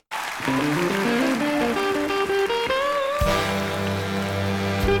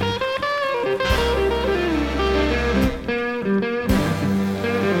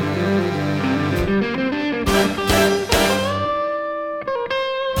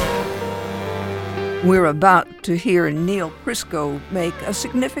We're about to hear Neil Prisco make a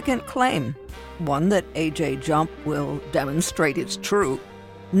significant claim, one that A.J. Jump will demonstrate is true.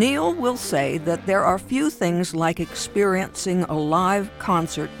 Neil will say that there are few things like experiencing a live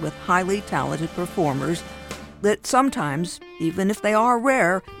concert with highly talented performers, that sometimes, even if they are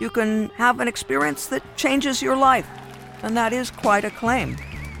rare, you can have an experience that changes your life, and that is quite a claim.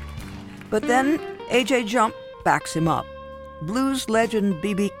 But then A.J. Jump backs him up. Blues legend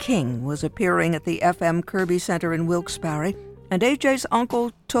B.B. King was appearing at the FM Kirby Center in Wilkes-Barre, and A.J.'s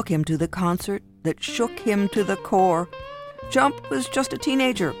uncle took him to the concert that shook him to the core. Jump was just a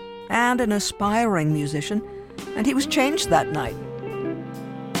teenager and an aspiring musician, and he was changed that night.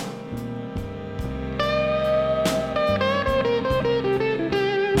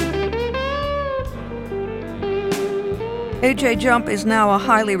 A.J. Jump is now a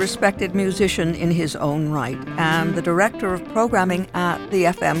highly respected musician in his own right and the director of programming at the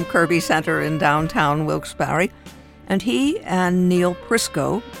FM Kirby Center in downtown Wilkes-Barre. And he and Neil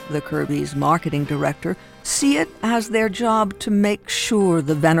Prisco, the Kirby's marketing director, see it as their job to make sure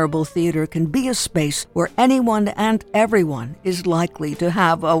the Venerable Theater can be a space where anyone and everyone is likely to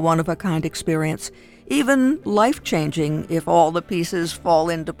have a one-of-a-kind experience, even life-changing if all the pieces fall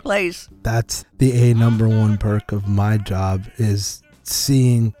into place. That's the number one perk of my job, is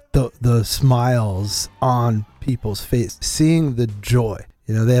seeing the smiles on people's face, seeing the joy.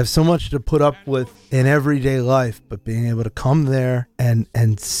 You know, they have so much to put up with in everyday life, but being able to come there and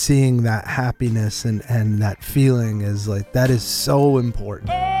seeing that happiness and that feeling is like, that is so important.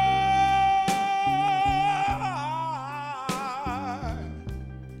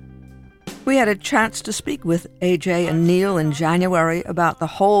 We had a chance to speak with AJ and Neil in January about the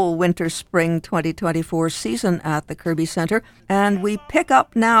whole Winter-Spring 2024 season at the Kirby Center, and we pick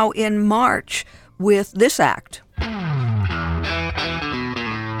up now in March with this act.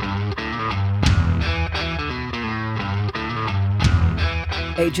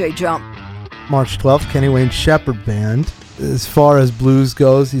 AJ Jump. March 12th, Kenny Wayne Shepherd Band. As far as blues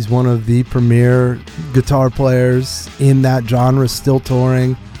goes, he's one of the premier guitar players in that genre, still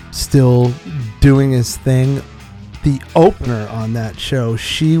touring, still doing his thing. The opener on that show,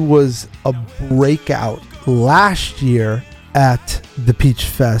 she was a breakout last year at the Peach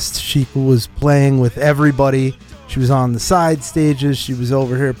Fest. She was playing with everybody. She was on the side stages. She was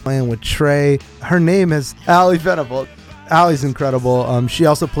over here playing with Trey. Her name is Allie Venable. Allie's incredible. She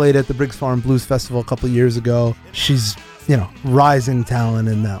also played at the Briggs Farm Blues Festival a couple of years ago. She's, rising talent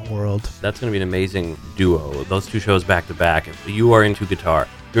in that world. That's going to be an amazing duo. Those two shows back to back. If you are into guitar,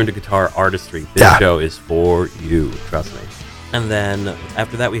 if you're into guitar artistry, this show is for you. Trust me. And then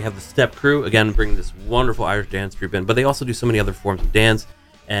after that, we have the Step Crew, again, bringing this wonderful Irish dance group in. But they also do so many other forms of dance,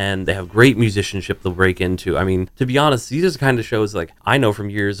 and they have great musicianship they'll break into. I mean, to be honest, these are the kind of shows, like, I know from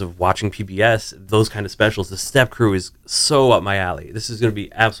years of watching PBS, those kind of specials. The Step Crew is so up my alley. This is going to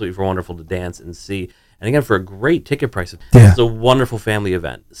be absolutely wonderful to dance and see. And again, for a great ticket price, it's a wonderful family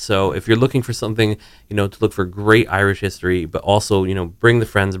event. So if you're looking for something, to look for great Irish history, but also, bring the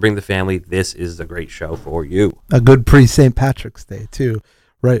friends, bring the family, this is a great show for you. A good pre-St. Patrick's Day, too,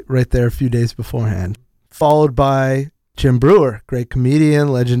 right there a few days beforehand. Followed by Jim Brewer, great comedian,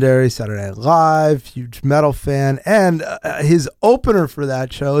 legendary Saturday Night Live, huge metal fan. And his opener for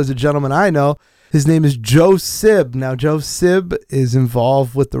that show is a gentleman I know. His name is Joe Sib. Now, Joe Sib is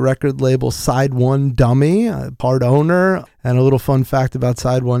involved with the record label Side One Dummy, part owner. And a little fun fact about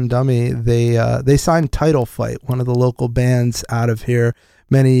Side One Dummy, they signed Title Fight, one of the local bands out of here,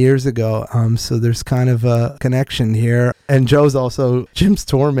 many years ago. So there's kind of a connection here. And Joe's also Jim's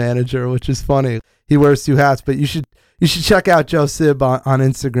tour manager, which is funny. He wears two hats, but you should check out Joe Sib on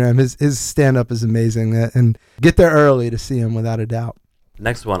Instagram. His stand-up is amazing. And get there early to see him, without a doubt.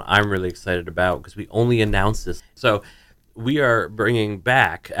 Next one I'm really excited about because we only announced this. So we are bringing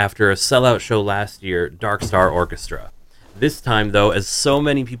back, after a sellout show last year, Dark Star Orchestra. This time, though, as so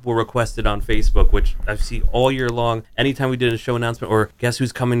many people requested on Facebook, which I see all year long, anytime we did a show announcement or guess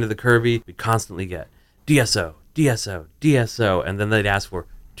who's coming to the Kirby, we constantly get DSO, DSO, DSO, and then they'd ask for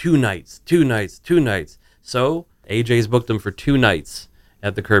 2 nights, 2 nights, 2 nights. So AJ's booked them for 2 nights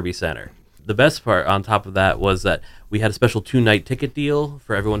at the Kirby Center. The best part on top of that was that we had a special 2-night ticket deal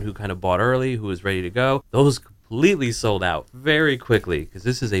for everyone who kind of bought early, who was ready to go. Those completely sold out very quickly because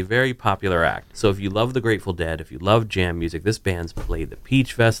this is a very popular act. So if you love the Grateful Dead, if you love jam music, this band's played the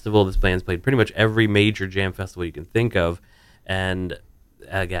Peach Festival. This band's played pretty much every major jam festival you can think of. And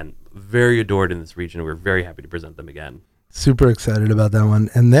again, very adored in this region. We're very happy to present them again. Super excited about that one.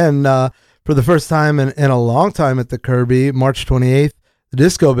 And then for the first time in a long time at the Kirby, March 28th, the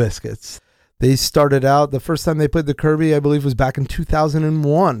Disco Biscuits. They started out, the first time they played the Kirby, I believe, was back in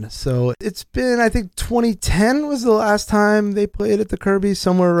 2001. So it's been, I think 2010 was the last time they played at the Kirby,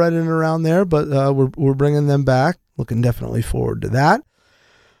 somewhere right in and around there. But we're bringing them back. Looking definitely forward to that.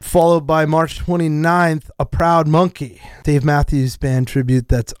 Followed by March 29th, A Proud Monkey, Dave Matthews Band tribute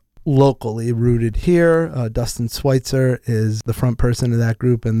that's locally rooted here. Dustin Schweitzer is the front person of that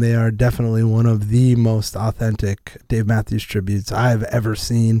group, and they are definitely one of the most authentic Dave Matthews tributes I've ever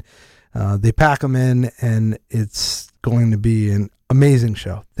seen. They pack them in, and it's going to be an amazing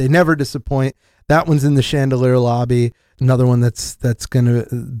show. They never disappoint. That one's in the Chandelier lobby. Another one that's going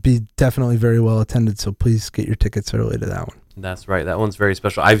to be definitely very well attended, so please get your tickets early to that one. That's right. That one's very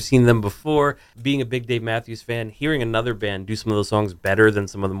special. I've seen them before. Being a big Dave Matthews fan, hearing another band do some of those songs better than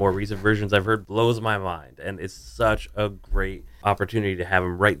some of the more recent versions I've heard blows my mind. And it's such a great opportunity to have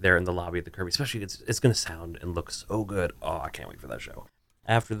them right there in the lobby at the Kirby. Especially, it's going to sound and look so good. Oh, I can't wait for that show.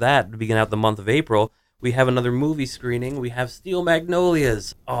 After that, to begin out the month of April, we have another movie screening. We have Steel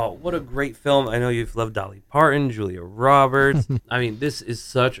Magnolias. Oh, what a great film. I know you've loved Dolly Parton, Julia Roberts. I mean, this is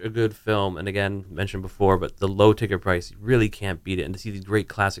such a good film. And again, mentioned before, but the low ticket price, you really can't beat it. And to see these great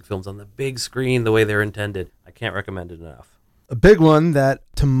classic films on the big screen the way they're intended, I can't recommend it enough. A big one that,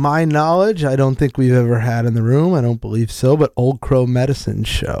 to my knowledge, I don't think we've ever had in the room. I don't believe so, but Old Crow Medicine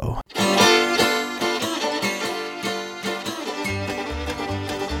Show.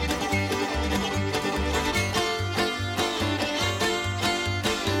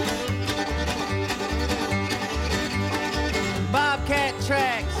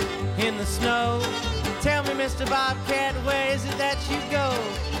 In the snow, tell me, Mr. Bobcat, where is it that you go?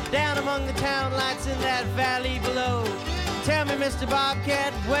 Down among the town lights in that valley below. Tell me, Mr.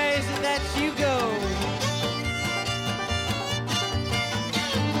 Bobcat, where is it that you go?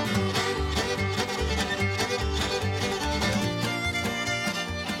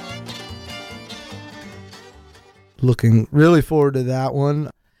 Looking really forward to that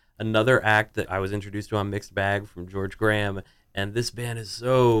one. Another act that I was introduced to on Mixed Bag from George Graham. And this band is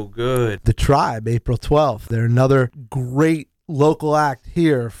so good. The Tribe, April 12th. They're another great local act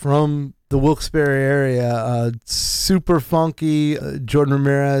here from the Wilkes-Barre area. Super funky. Jordan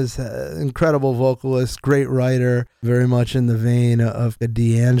Ramirez, incredible vocalist, great writer, very much in the vein of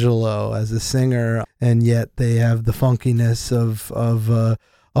D'Angelo as a singer. And yet they have the funkiness of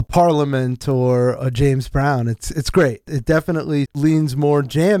a Parliament or a James Brown. It's great. It definitely leans more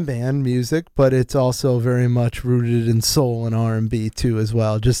jam band music, but it's also very much rooted in soul and R&B too as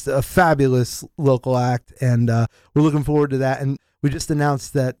well. Just a fabulous local act, and we're looking forward to that. And we just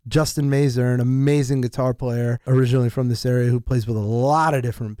announced that Justin Mazer, an amazing guitar player originally from this area who plays with a lot of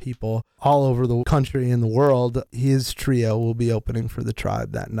different people all over the country and the world, his trio will be opening for the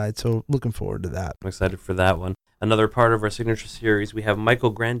Tribe that night. So looking forward to that. I'm excited for that one. Another part of our signature series, we have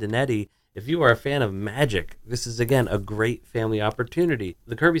Michael Grandinetti. If you are a fan of magic, this is, again, a great family opportunity.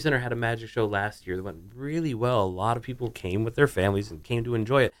 The Kirby Center had a magic show last year that went really well. A lot of people came with their families and came to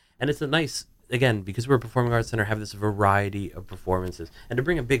enjoy it. And it's a nice, again, because we're a performing arts center, have this variety of performances. And to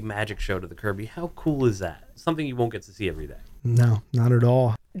bring a big magic show to the Kirby, how cool is that? Something you won't get to see every day. No, not at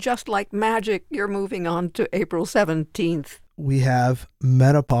all. Just like magic, you're moving on to April 17th. We have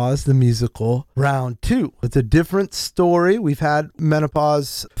Menopause, the musical, round 2. It's a different story. We've had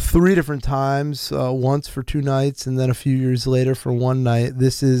Menopause 3 different times, once for 2 nights and then a few years later for 1 night.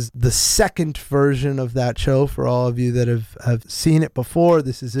 This is the second version of that show for all of you that have seen it before.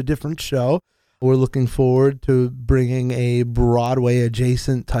 This is a different show. We're looking forward to bringing a Broadway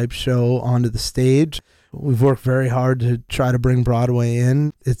adjacent type show onto the stage. We've worked very hard to try to bring Broadway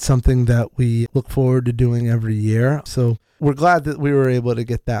in. It's something that we look forward to doing every year. So we're glad that we were able to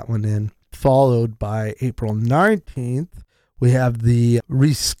get that one in. Followed by April 19th, we have the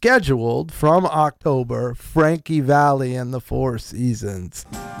rescheduled from October Frankie Valli and the Four Seasons.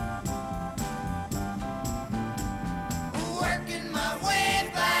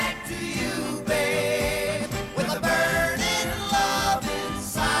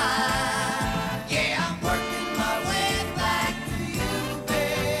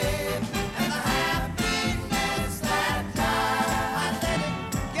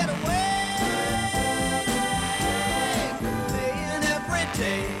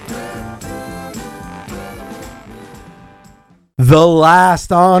 The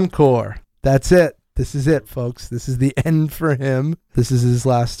last encore. That's it. This is it, folks. This is the end for him. This is his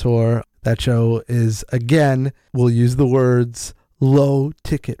last tour. That show is, again, we'll use the words low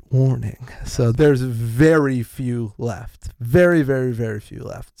ticket warning. So there's very few left. Very, very, very few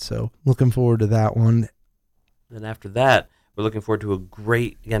left. So looking forward to that one. Then after that, we're looking forward to a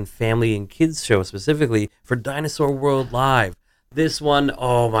great, again, family and kids show, specifically for Dinosaur World Live. This one,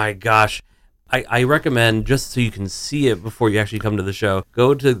 oh my gosh. I recommend, just so you can see it before you actually come to the show,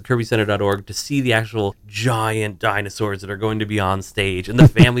 go to kirbycenter.org to see the actual giant dinosaurs that are going to be on stage and the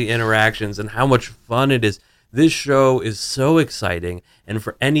family interactions and how much fun it is. This show is so exciting, and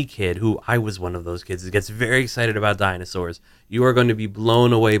for any kid, who I was one of those kids that gets very excited about dinosaurs, you are going to be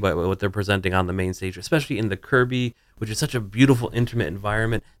blown away by what they're presenting on the main stage, especially in the Kirby, which is such a beautiful, intimate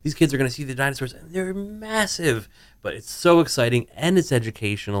environment. These kids are going to see the dinosaurs, and they're massive, but it's so exciting, and it's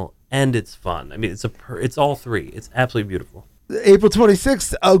educational, and it's fun. I mean, it's all three. It's absolutely beautiful. April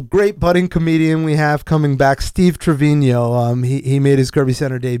 26th, a great budding comedian we have coming back, Steve Trevino. He made his Kirby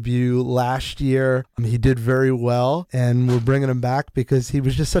Center debut last year. He did very well, and we're bringing him back because he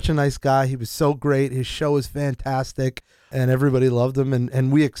was just such a nice guy. He was so great. His show was fantastic, and everybody loved him.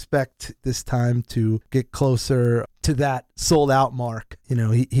 And we expect this time to get closer to that sold out mark. You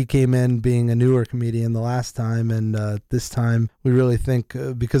know, he came in being a newer comedian the last time, and this time we really think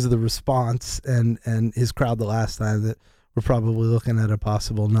because of the response and his crowd the last time that we're probably looking at a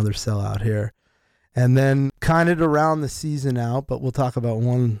possible another sellout here. And then kind of to round the season out, but we'll talk about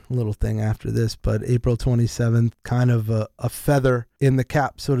one little thing after this, but April 27th, kind of a feather in the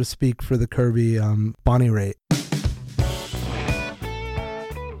cap, so to speak, for the Kirby, Bonnie Raitt.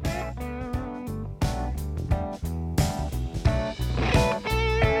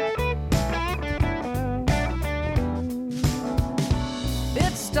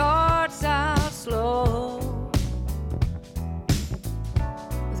 It starts out slow.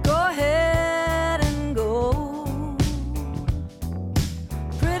 Go ahead and go.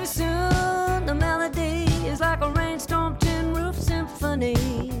 Pretty soon the melody is like a rainstorm tin roof symphony.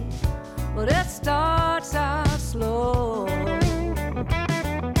 But it starts out slow.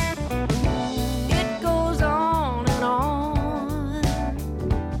 It goes on and on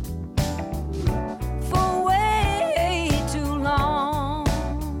for way too long.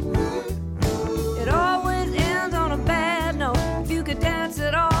 It always ends on a bad note. If you could dance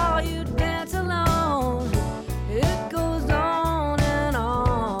at all, you'd dance alone. It goes on and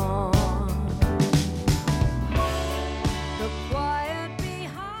on. The quiet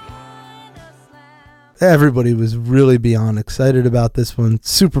behind the slam. Everybody was really beyond excited about this one.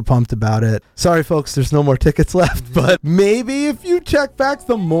 Super pumped about it. Sorry, folks, there's no more tickets left, but maybe if you check back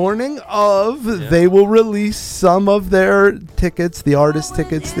the morning of, they will release some of their tickets, the artist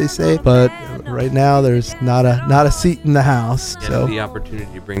tickets, they say. But right now, there's not a seat in the house. So The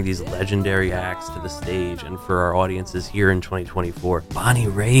opportunity to bring these legendary acts to the stage, and for our audiences here in 2024, Bonnie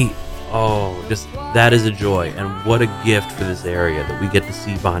Raitt. Oh, just that is a joy, and what a gift for this area that we get to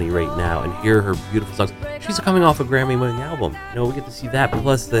see Bonnie Raitt now and hear her beautiful songs. She's coming off a Grammy-winning album. You know, we get to see that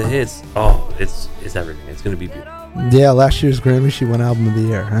plus the hits. Oh, it's everything. It's going to be beautiful. yeah, last year's Grammy, she won Album of the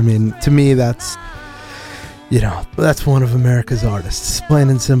Year. I mean, to me, that's one of America's artists, plain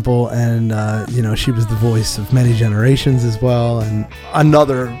and simple. And, she was the voice of many generations as well. And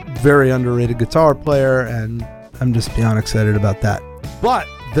another very underrated guitar player. And I'm just beyond excited about that. But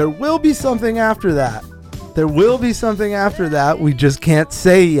there will be something after that. We just can't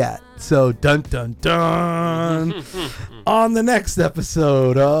say yet. So, dun, dun, dun. On the next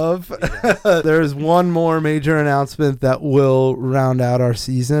episode of, there's one more major announcement that will round out our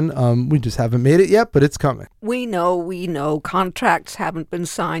season. We just haven't made it yet, but it's coming. We know contracts haven't been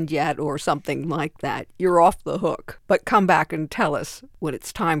signed yet or something like that. You're off the hook. But come back and tell us when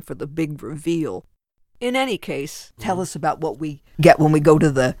it's time for the big reveal. In any case, tell us about what we get when we go to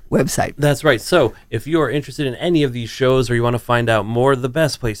the website. That's right. So if you are interested in any of these shows or you want to find out more, the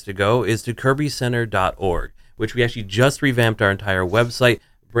best place to go is to kirbycenter.org, which we actually just revamped our entire website.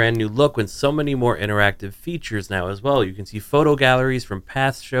 Brand new look with so many more interactive features now as well. You can see photo galleries from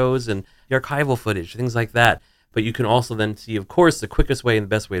past shows and the archival footage, things like that. But you can also then see, of course, the quickest way and the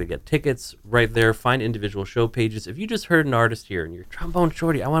best way to get tickets right there. Find individual show pages. If you just heard an artist here and you're Trombone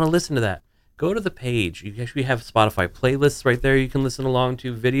Shorty, I want to listen to that. Go to the page. You actually have Spotify playlists right there you can listen along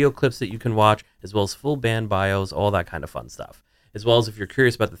to, video clips that you can watch, as well as full band bios, all that kind of fun stuff. As well as if you're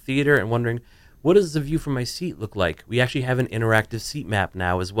curious about the theater and wondering, what does the view from my seat look like? We actually have an interactive seat map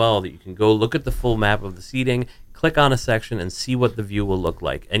now as well that you can go look at the full map of the seating, click on a section, and see what the view will look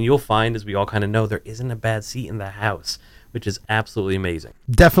like. And you'll find, as we all kind of know, there isn't a bad seat in the house, which is absolutely amazing.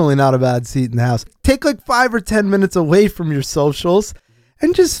 Definitely not a bad seat in the house. Take like 5 or 10 minutes away from your socials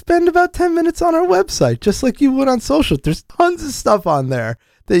and just spend about 10 minutes on our website, just like you would on social. There's tons of stuff on there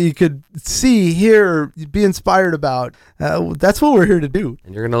that you could see, hear, be inspired about. That's what we're here to do.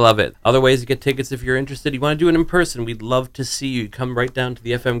 And you're going to love it. Other ways to get tickets if you're interested. You want to do it in person. We'd love to see you. Come right down to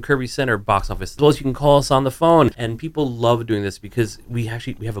the FM Kirby Center box office. As well as you can call us on the phone. And people love doing this because we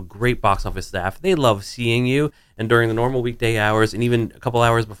have a great box office staff. They love seeing you. And during the normal weekday hours and even a couple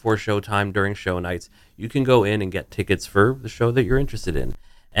hours before showtime during show nights, you can go in and get tickets for the show that you're interested in.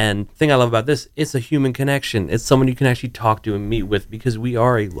 And the thing I love about this, it's a human connection. It's someone you can actually talk to and meet with because we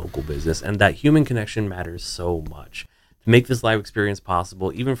are a local business, and that human connection matters so much. To make this live experience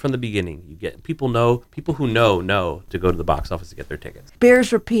possible, even from the beginning, you get people who know to go to the box office to get their tickets.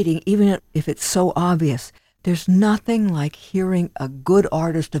 Bears repeating, even if it's so obvious. There's nothing like hearing a good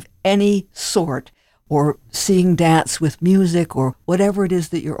artist of any sort or seeing dance with music or whatever it is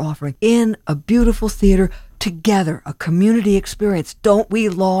that you're offering in a beautiful theater together, a community experience. Don't we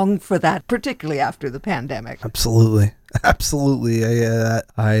long for that, particularly after the pandemic? Absolutely. I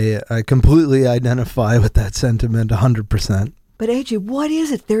completely identify with that sentiment 100%. But AJ, what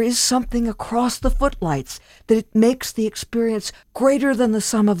is it? There is something across the footlights that it makes the experience greater than the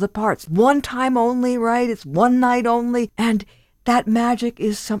sum of the parts. One time only, right? It's one night only. And that magic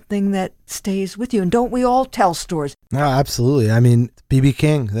is something that stays with you. And don't we all tell stories? No, absolutely. I mean, B.B.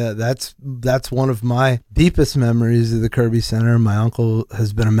 King, that's one of my deepest memories of the Kirby Center. My uncle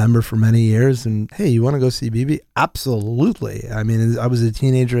has been a member for many years. And hey, you want to go see B.B.? Absolutely. I mean, I was a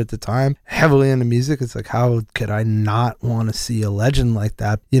teenager at the time, heavily into music. It's like, how could I not want to see a legend like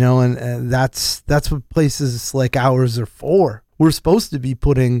that? You know, and that's what places like ours are for. We're supposed to be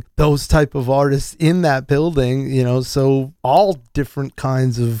putting those type of artists in that building, you know, so all different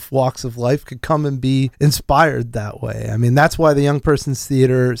kinds of walks of life could come and be inspired that way. I mean, that's why the Young Person's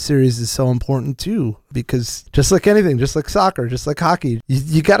Theater series is so important too, because just like anything, just like soccer, just like hockey,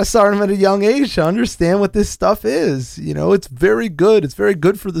 you got to start them at a young age to understand what this stuff is. You know, it's very good. It's very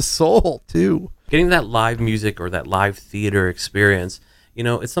good for the soul too. Getting that live music or that live theater experience, you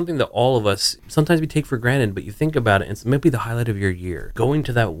know, it's something that all of us, sometimes we take for granted, but you think about it, it might be the highlight of your year. Going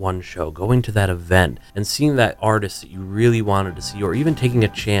to that one show, going to that event, and seeing that artist that you really wanted to see, or even taking a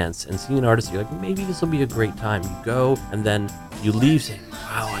chance and seeing an artist that you're like, maybe this will be a great time. You go, and then you leave saying,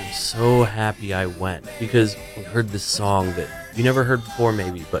 wow, I'm so happy I went, because we heard this song that you never heard before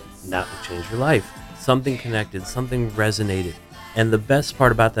maybe, but now it changed your life. Something connected, something resonated. And the best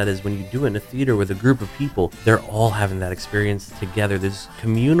part about that is when you do it in a theater with a group of people, they're all having that experience together. There's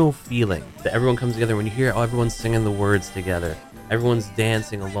communal feeling that everyone comes together. When you hear everyone's singing the words together, everyone's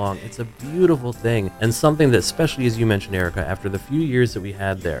dancing along, it's a beautiful thing. And something that, especially as you mentioned, Erica, after the few years that we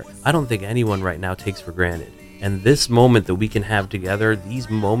had there, I don't think anyone right now takes for granted. And this moment that we can have together, these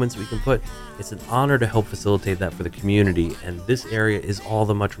moments we can put, it's an honor to help facilitate that for the community. And this area is all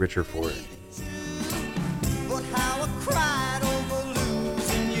the much richer for it.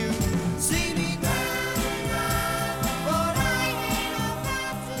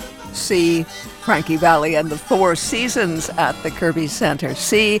 See Frankie Valli and the Four Seasons at the Kirby Center.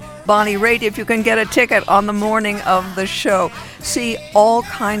 See Bonnie Raitt if you can get a ticket on the morning of the show. See all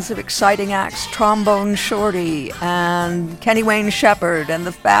kinds of exciting acts, Trombone Shorty and Kenny Wayne Shepherd and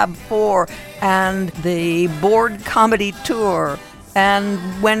the Fab Four and the Board Comedy Tour and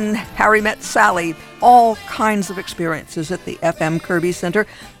When Harry Met Sally. All kinds of experiences at the FM Kirby Center.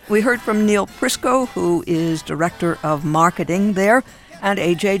 We heard from Neil Prisco, who is Director of Marketing there, and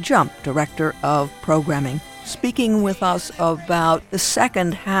AJ Jump, Director of Programming, speaking with us about the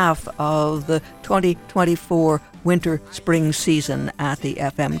second half of the 2024 winter-spring season at the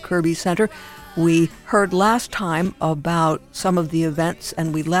FM Kirby Center. We heard last time about some of the events,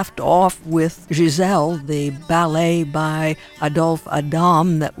 and we left off with Giselle, the ballet by Adolphe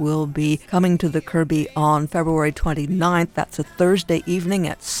Adam that will be coming to the Kirby on February 29th. That's a Thursday evening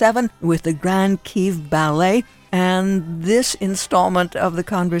at 7 with the Grand Kiev Ballet. And this installment of the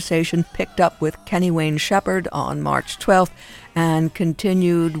conversation picked up with Kenny Wayne Shepherd on March 12th and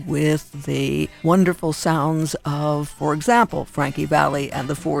continued with the wonderful sounds of, for example, Frankie Valli and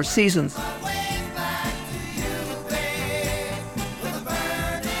the Four Seasons.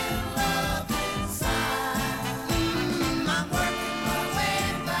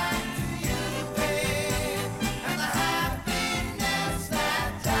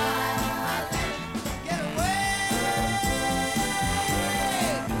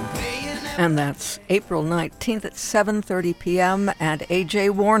 And that's April 19th at 7:30 p.m. And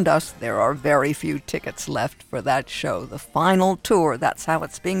AJ warned us there are very few tickets left for that show. The final tour, that's how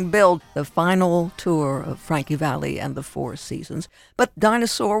it's being billed, the final tour of Frankie Valli and the Four Seasons. But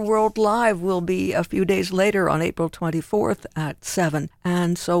Dinosaur World Live will be a few days later on April 24th at 7,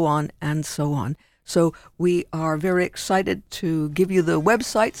 and so on and so on. So we are very excited to give you the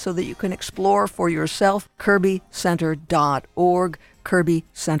website so that you can explore for yourself, kirbycenter.org,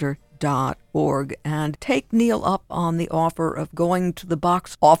 kirbycenter.org, and take Neil up on the offer of going to the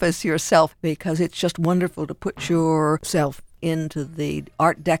box office yourself, because it's just wonderful to put yourself into the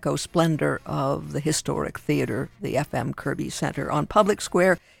Art Deco splendor of the historic theater, the FM Kirby Center on Public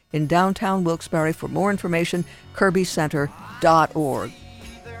Square in downtown Wilkes-Barre. For more information, kirbycenter.org.